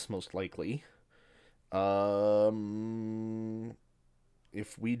D8s, most likely.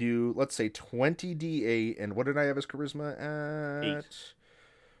 If we do, let's say 20 D8, and what did I have as charisma at? 8.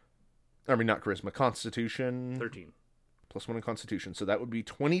 I mean, not charisma, constitution. 13. Plus 1 in constitution. So that would be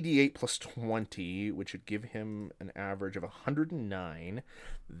 20 D8 plus 20, which would give him an average of 109.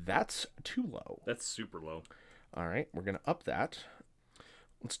 That's too low. That's super low. All right, we're going to up that.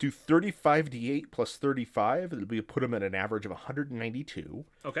 Let's do 35 D8 plus 35. It'll be put him at an average of 192.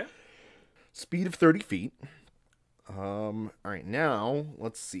 Okay. Speed of 30 feet. All right, now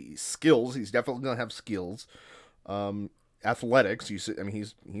let's see skills. He's definitely gonna have skills. Athletics. He's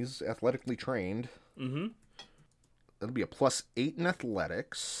athletically trained. Mm-hmm. That'll be a +8 in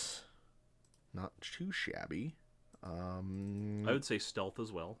athletics. Not too shabby. I would say stealth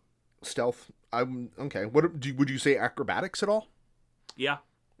as well. Stealth. Okay. Would you say acrobatics at all? Yeah.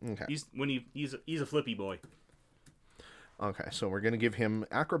 Okay. He's a flippy boy. Okay, so we're going to give him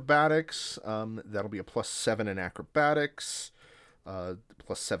acrobatics. That'll be a +7 in acrobatics.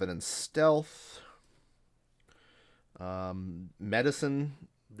 +7 in stealth. Medicine.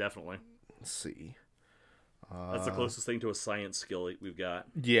 Definitely. Let's see. That's the closest thing to a science skill we've got.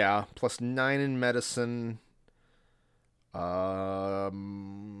 Yeah, +9 in medicine. I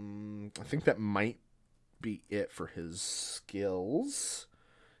think that might be it for his skills.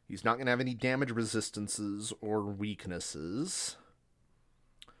 He's not going to have any damage resistances or weaknesses.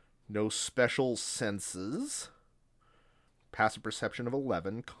 No special senses. Passive perception of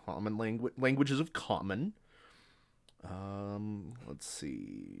 11. Common languages of common. Let's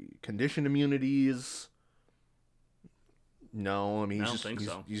see. Condition immunities. No, I mean he's just some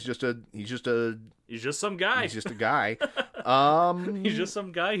guy. He's just a guy. He's just some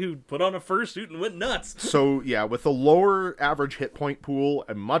guy who put on a fursuit and went nuts. So yeah, with a lower average hit point pool,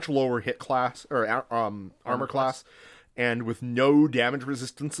 a much lower hit class or armor class, and with no damage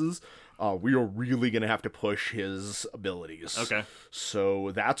resistances, we are really gonna have to push his abilities. Okay.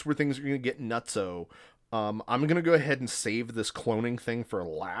 So that's where things are gonna get nutso. I'm gonna go ahead and save this cloning thing for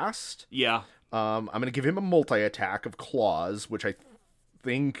last. Yeah. I'm going to give him a multi-attack of claws, which I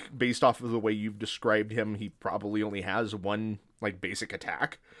think, based off of the way you've described him, he probably only has one, basic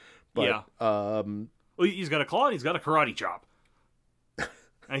attack. But, yeah. Well, he's got a claw and he's got a karate chop.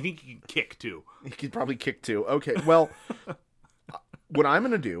 I think he can kick, too. He could probably kick, too. Okay, well, what I'm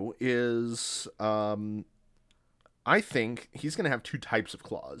going to do is, I think he's going to have 2 types of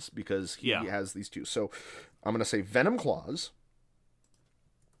claws, because he has these 2. So, I'm going to say Venom Claws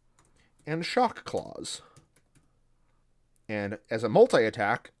and Shock Claws. And as a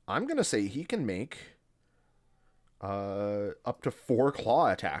multi-attack, I'm going to say he can make up to 4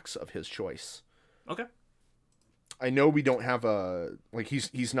 claw attacks of his choice. Okay. I know we don't have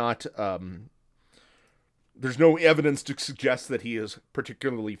he's not, there's no evidence to suggest that he is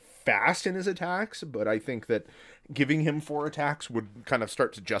particularly fast in his attacks, but I think that giving him 4 attacks would kind of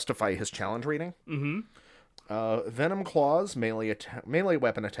start to justify his challenge rating. Mm-hmm. Venom Claws, melee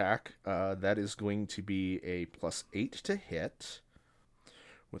weapon attack. That is going to be a +8 to hit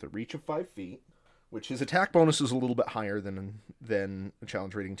with a reach of 5 feet, which his attack bonus is a little bit higher than a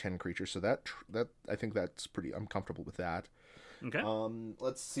challenge rating 10 creature. So that I think that's I'm comfortable with that. Okay.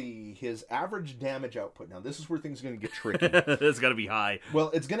 Let's see his average damage output. Now this is where things are going to get tricky. It's got to be high.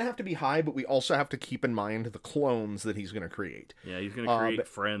 Well, it's going to have to be high, but we also have to keep in mind the clones that he's going to create. Yeah, he's going to create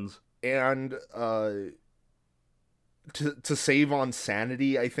friends. And to save on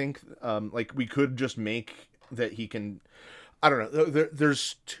sanity, I think, we could just make that he can... I don't know.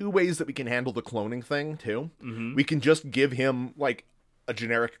 There's 2 ways that we can handle the cloning thing, too. Mm-hmm. We can just give him, a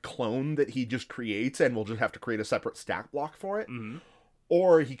generic clone that he just creates, and we'll just have to create a separate stat block for it. Mm-hmm.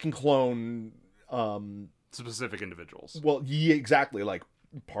 Or he can clone... specific individuals. Well, yeah, exactly,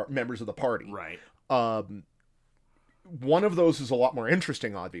 members of the party. Right. one of those is a lot more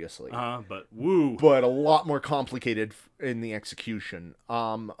interesting, obviously. But woo. But a lot more complicated in the execution.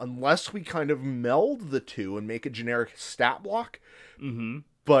 Unless we kind of meld the two and make a generic stat block. Mm-hmm.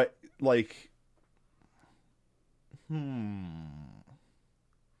 But, like...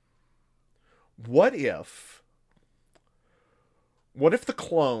 What if the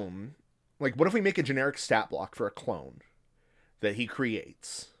clone... Like, what if we make a generic stat block for a clone that he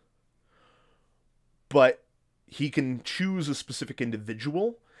creates? But he can choose a specific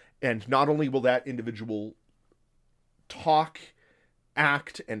individual, and not only will that individual talk,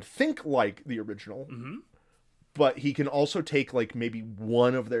 act, and think like the original, but he can also take, like, maybe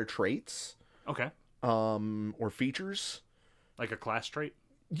one of their traits. Okay. Or features. Like a class trait?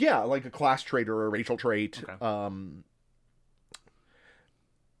 Yeah, like a class trait or a racial trait. Okay.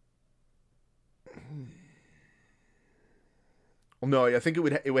 No, I think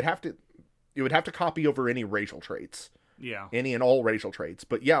it would have to copy over any racial traits. Yeah. Any and all racial traits.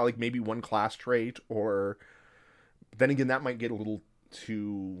 But yeah, like maybe one class trait, or then again that might get a little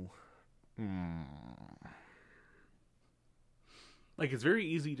too Like, it's very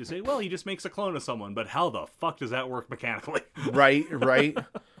easy to say, well, he just makes a clone of someone, but how the fuck does that work mechanically? Right.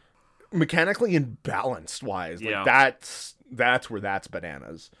 Mechanically and balanced wise. Like, yeah. That's where that's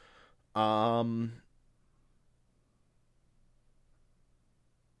bananas. Because,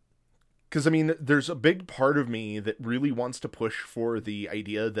 I mean, there's a big part of me that really wants to push for the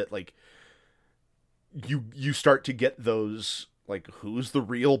idea that, like, you start to get those, like, who's the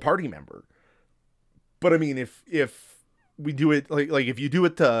real party member? But, I mean, if we do it, like if you do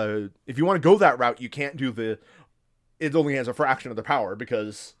it, if you want to go that route, you can't do it only has a fraction of the power,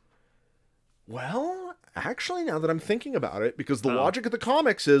 because, well, actually, now that I'm thinking about it, because the logic of the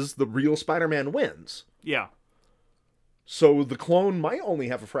comics is the real Spider-Man wins. Yeah. So the clone might only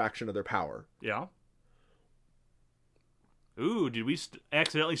have a fraction of their power. Yeah. Ooh, did we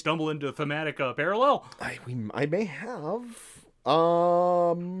accidentally stumble into a thematic parallel? I may have.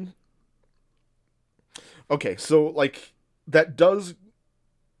 Okay, so, like, that does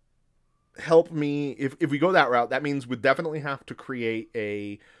help me. If we go that route, that means we'd definitely have to create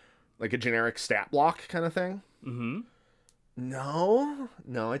a generic stat block kind of thing. Mm-hmm. No,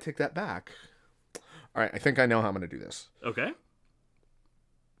 I take that back. All right, I think I know how I'm going to do this. Okay.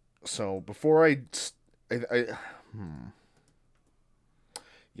 So before I think I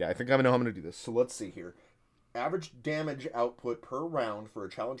know how I'm going to do this. So let's see here. Average damage output per round for a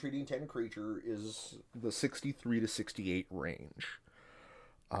challenge rating 10 creature is the 63 to 68 range.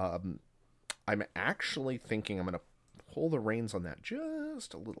 I'm actually thinking I'm going to pull the reins on that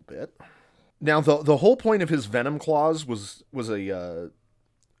just a little bit. Now, the whole point of his Venom Claws was a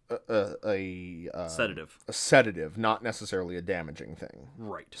sedative. A sedative, not necessarily a damaging thing.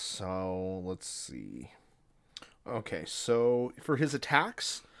 Right. So, let's see. Okay, so for his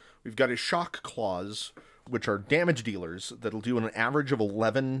attacks, we've got his Shock Claws, which are damage dealers that'll do an average of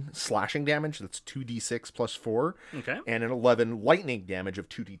 11 slashing damage. That's 2d6 plus 4. Okay. And an 11 lightning damage of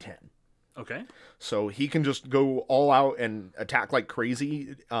 2d10. Okay. So he can just go all out and attack like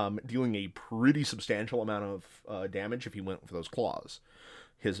crazy, dealing a pretty substantial amount of damage if he went for those claws.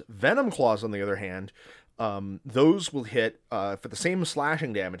 His Venom Claws, on the other hand, those will hit for the same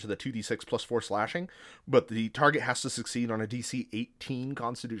slashing damage, the 2d6 plus 4 slashing, but the target has to succeed on a DC 18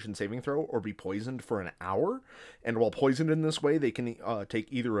 Constitution saving throw or be poisoned for an hour. And while poisoned in this way, they can take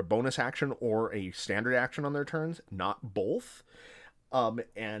either a bonus action or a standard action on their turns, not both.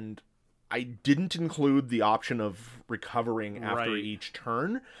 And I didn't include the option of recovering after each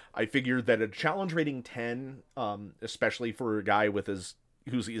turn. I figured that a challenge rating 10, especially for a guy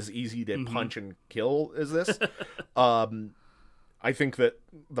who's as easy to punch and kill as this, I think that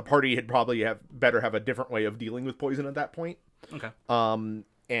the party had probably better have a different way of dealing with poison at that point. Okay.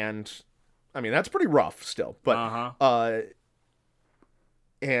 And I mean, that's pretty rough still, but but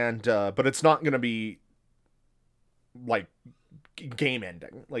it's not going to be like game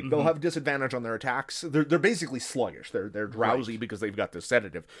ending. Like they'll have disadvantage on their attacks. They're basically sluggish. They're drowsy because they've got this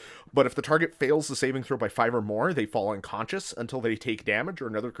sedative. But if the target fails the saving throw by 5 or more, they fall unconscious until they take damage or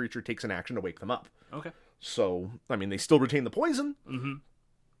another creature takes an action to wake them up. Okay. So, I mean, they still retain the poison,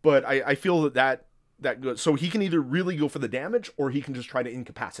 but I feel that good. So he can either really go for the damage or he can just try to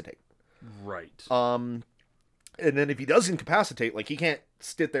incapacitate. Right. And then if he does incapacitate, like, he can't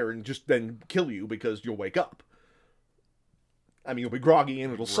sit there and just then kill you because you'll wake up. I mean, you'll be groggy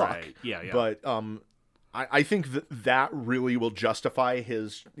and it'll suck. Right. Yeah. But I think that really will justify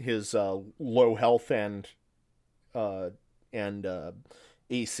his low health and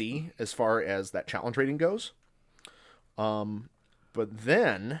AC as far as that challenge rating goes. But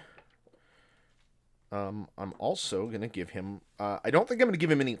then I'm also going to give him... I don't think I'm going to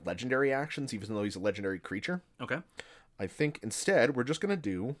give him any legendary actions, even though he's a legendary creature. Okay. I think instead we're just going to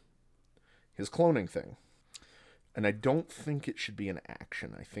do his cloning thing. And I don't think it should be an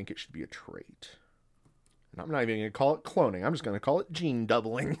action. I think it should be a trait. And I'm not even going to call it cloning. I'm just going to call it gene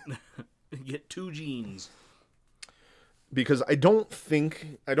doubling. Get 2 genes. Because I don't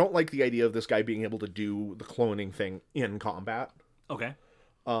like the idea of this guy being able to do the cloning thing in combat. Okay.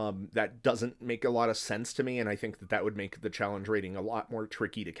 That doesn't make a lot of sense to me, and I think that would make the challenge rating a lot more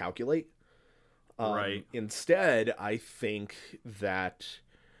tricky to calculate. Right. Instead, I think that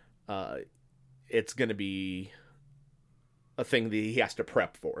it's going to be a thing that he has to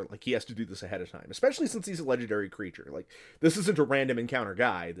prep for. Like, he has to do this ahead of time, especially since he's a legendary creature. Like, this isn't a random encounter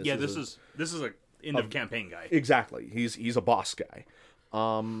guy. This is a end of campaign guy. Exactly. He's a boss guy.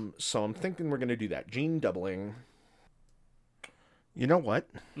 So I'm thinking we're going to do that. Gene doubling. You know what?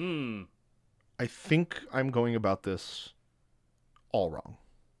 I think I'm going about this all wrong.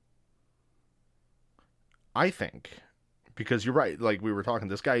 I think, because you're right, like we were talking,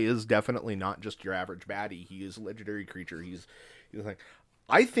 this guy is definitely not just your average baddie. He is a legendary creature. He's like,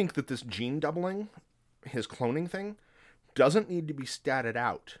 I think that this gene doubling, his cloning thing, doesn't need to be statted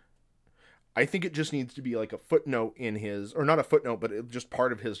out. I think it just needs to be like a footnote in his, or not a footnote, but just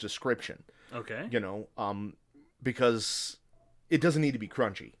part of his description. Okay. Because it doesn't need to be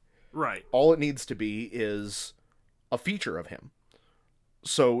crunchy. Right. All it needs to be is a feature of him.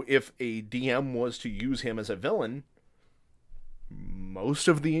 So if a DM was to use him as a villain, most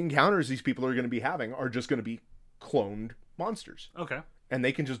of the encounters these people are going to be having are just going to be cloned monsters. Okay. And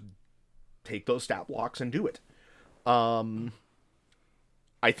they can just take those stat blocks and do it.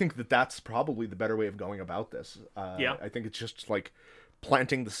 I think that that's probably the better way of going about this. Yeah. I think it's just like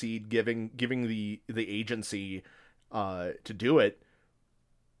planting the seed, giving the agency to do it,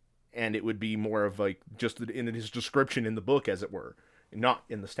 and it would be more of like just in his description in the book, as it were, not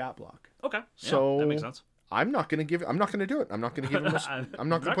in the stat block. Okay. Yeah, So that makes sense. I'm not going to do it. I'm not going to give him I'm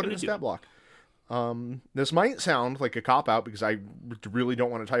not going to put it in a stat block. This might sound like a cop-out because I really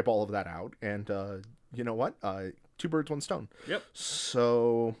don't want to type all of that out. And you know what? 2 birds, 1 stone. Yep.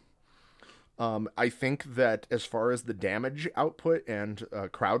 So I think that as far as the damage output and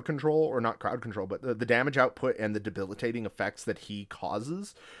crowd control, or not crowd control, but the damage output and the debilitating effects that he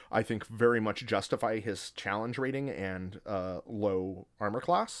causes, I think very much justify his challenge rating and low armor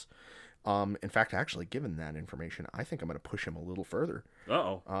class. In fact, actually, given that information, I think I'm going to push him a little further.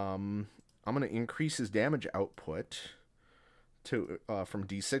 Uh-oh. I'm going to increase his damage output to from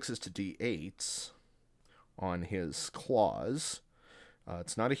D6s to D8s on his claws.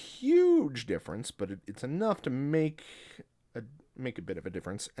 It's not a huge difference, but it's enough to make a bit of a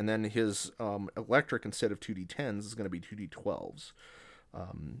difference. And then his electric, instead of 2D10s, is going to be 2D12s.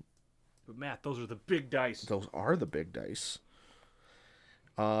 But Matt, those are the big dice. Those are the big dice.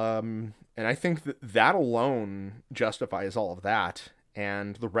 And I think that alone justifies all of that.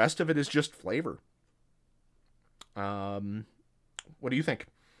 And the rest of it is just flavor. What do you think?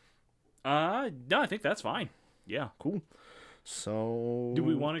 No, I think that's fine. Yeah. Cool. So... Do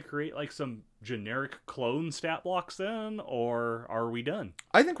we want to create like some generic clone stat blocks then, or are we done?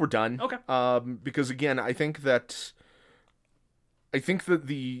 I think we're done. Okay. Because again, I think that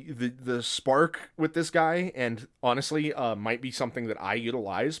the spark with this guy, and honestly, might be something that I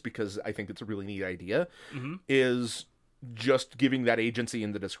utilize because I think it's a really neat idea, is just giving that agency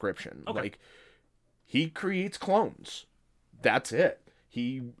in the description. Okay. Like, he creates clones. That's it.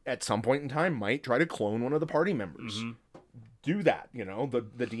 He, at some point in time, might try to clone one of the party members. Do that,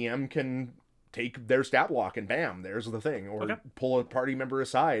 the DM can take their stat block and bam, there's the thing. Or pull a party member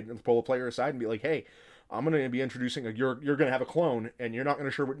aside, and pull a player aside and be like, hey, I'm going to be introducing you're going to have a clone, and you're not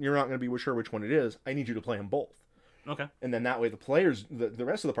going to be sure which one it is. I need you to play them both. Okay. And then that way the players, the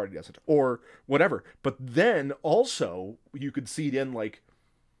rest of the party doesn't, or whatever. But then also you could seed in like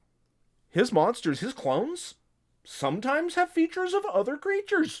his monsters, his clones sometimes have features of other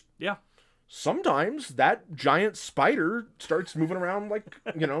creatures. Yeah. Sometimes that giant spider starts moving around like,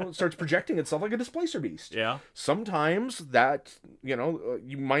 starts projecting itself like a displacer beast. Yeah. Sometimes that,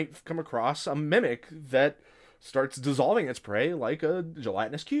 you might come across a mimic that starts dissolving its prey like a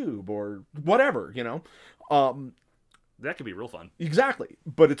gelatinous cube or whatever, That could be real fun. Exactly.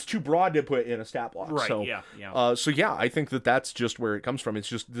 But it's too broad to put in a stat block. Right, So, yeah. I think that's just where it comes from. It's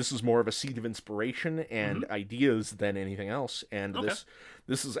just, this is more of a seed of inspiration and ideas than anything else. And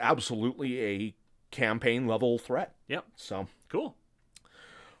this is absolutely a campaign level threat. Yep. So cool.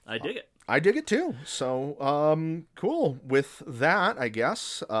 I dig it. I dig it too. So, cool. With that, I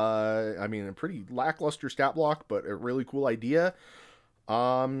guess, a pretty lackluster stat block, but a really cool idea.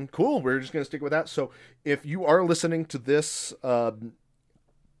 Cool. We're just going to stick with that. So if you are listening to this on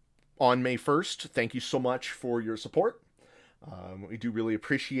May 1st, thank you so much for your support. We do really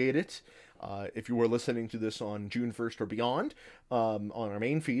appreciate it. If you are listening to this on June 1st or beyond on our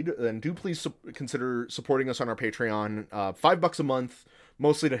main feed, then do please consider supporting us on our Patreon. $5 a month,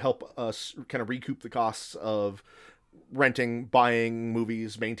 mostly to help us kind of recoup the costs of renting, buying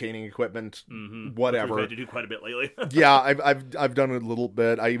movies, maintaining equipment, whatever. We've had to do quite a bit lately. Yeah, I've done it a little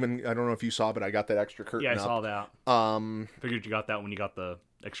bit. I don't know if you saw, but I got that extra curtain Yeah, I up. saw that. Figured you got that when you got the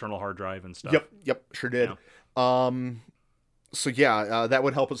external hard drive and stuff. Yep, sure did. Yeah. So yeah, that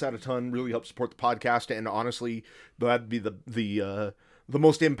would help us out a ton. Really help support the podcast, and honestly, that'd be the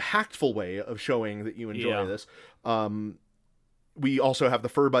most impactful way of showing that you enjoy this. We also have the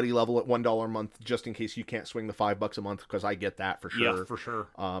Fur Buddy level at $1 a month, just in case you can't swing the $5 a month, because I get that for sure. Yeah, for sure.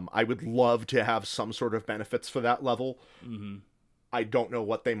 I would love to have some sort of benefits for that level. Mm-hmm. I don't know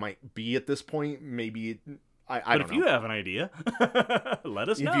what they might be at this point. Maybe I don't know. If you have an idea, let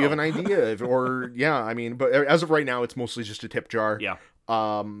us know. If you have an idea, but as of right now, it's mostly just a tip jar. Yeah.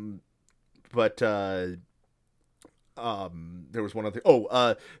 There was one other.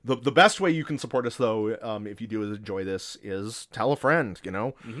 The best way you can support us though, if you do enjoy this, is tell a friend.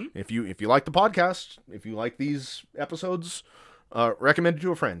 If you like the podcast, if you like these episodes, recommend it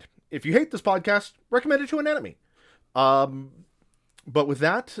to a friend. If you hate this podcast, recommend it to an enemy. But with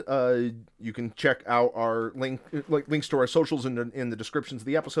that, you can check out our links to our socials in the descriptions of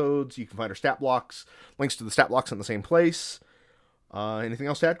the episodes. You can find our stat blocks, links to the stat blocks in the same place. Anything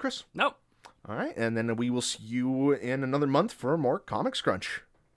else to add, Chris? Nope. All right, and then we will see you in another month for more Comics Crunch.